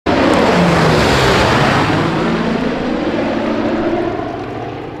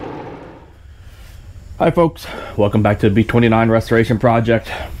Hi folks, welcome back to the B29 Restoration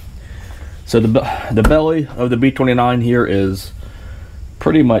Project. So the belly of the B29 here is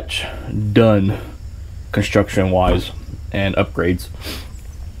pretty much done construction wise and upgrades.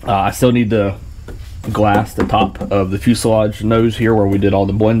 I still need to glass the top of the fuselage nose here where we did all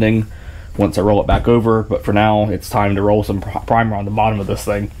the blending once I roll it back over, but for now it's time to roll some primer on the bottom of this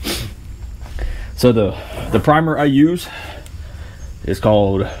thing. So the primer I use is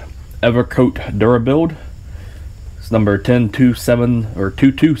called Evercoat Durabuild. It's number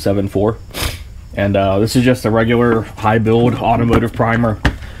 2274, and this is just a regular high build automotive primer.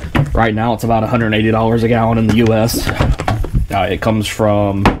 Right now it's about $180 a gallon in the US. It comes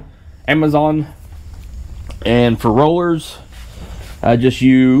from Amazon, and for rollers I just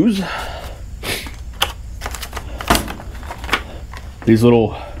use these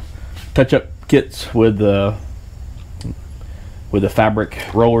little touch-up kits with the fabric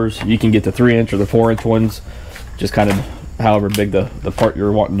rollers. You can get the 3-inch or the 4-inch ones, just kind of however big the part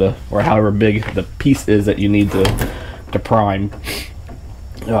you're wanting to, or however big the piece is that you need to prime.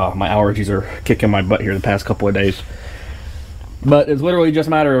 My allergies are kicking my butt here the past couple of days, but it's literally just a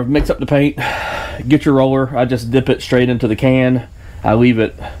matter of mix up the paint, get your roller. I just dip it straight into the can. I leave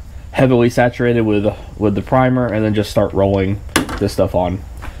it heavily saturated with the primer, and then just start rolling this stuff on,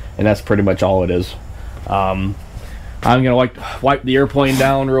 and that's pretty much all it is. I'm gonna wipe the airplane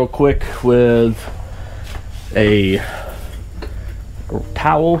down real quick with a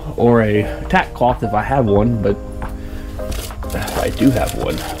towel or a tack cloth if I have one, but I do have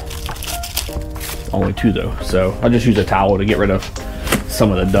one. Only two though, so I'll just use a towel to get rid of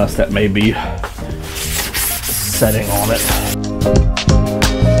some of the dust that may be setting on it.